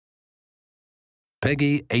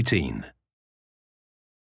Peggy 18.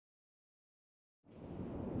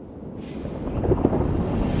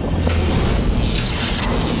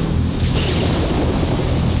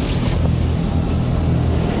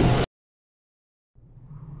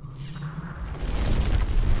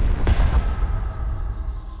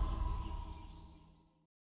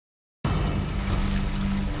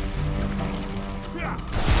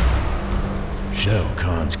 Shao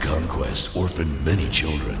Kahn's conquest orphaned many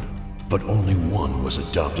children, but only one was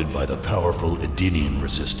adopted by the powerful Edenian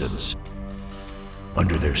resistance.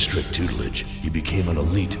 Under their strict tutelage, he became an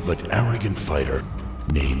elite but arrogant fighter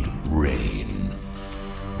named Rain.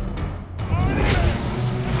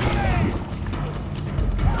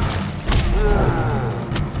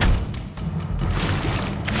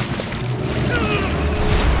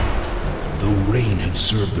 Though Rain had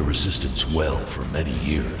served the resistance well for many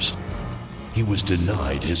years, he was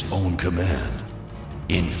denied his own command.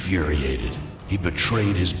 Infuriated, he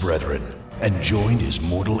betrayed his brethren and joined his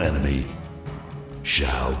mortal enemy,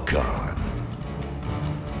 Shao Kahn.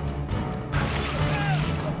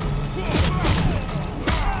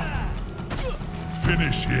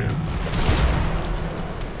 Finish him.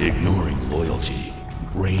 Ignoring loyalty,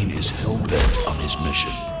 Rain is hell-bent on his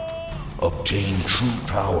mission. Obtain true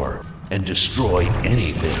power and destroy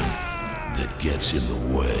anything that gets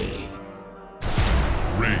in the way.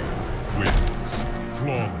 Rain wins.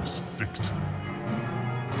 Flawless victory.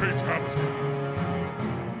 Fatality.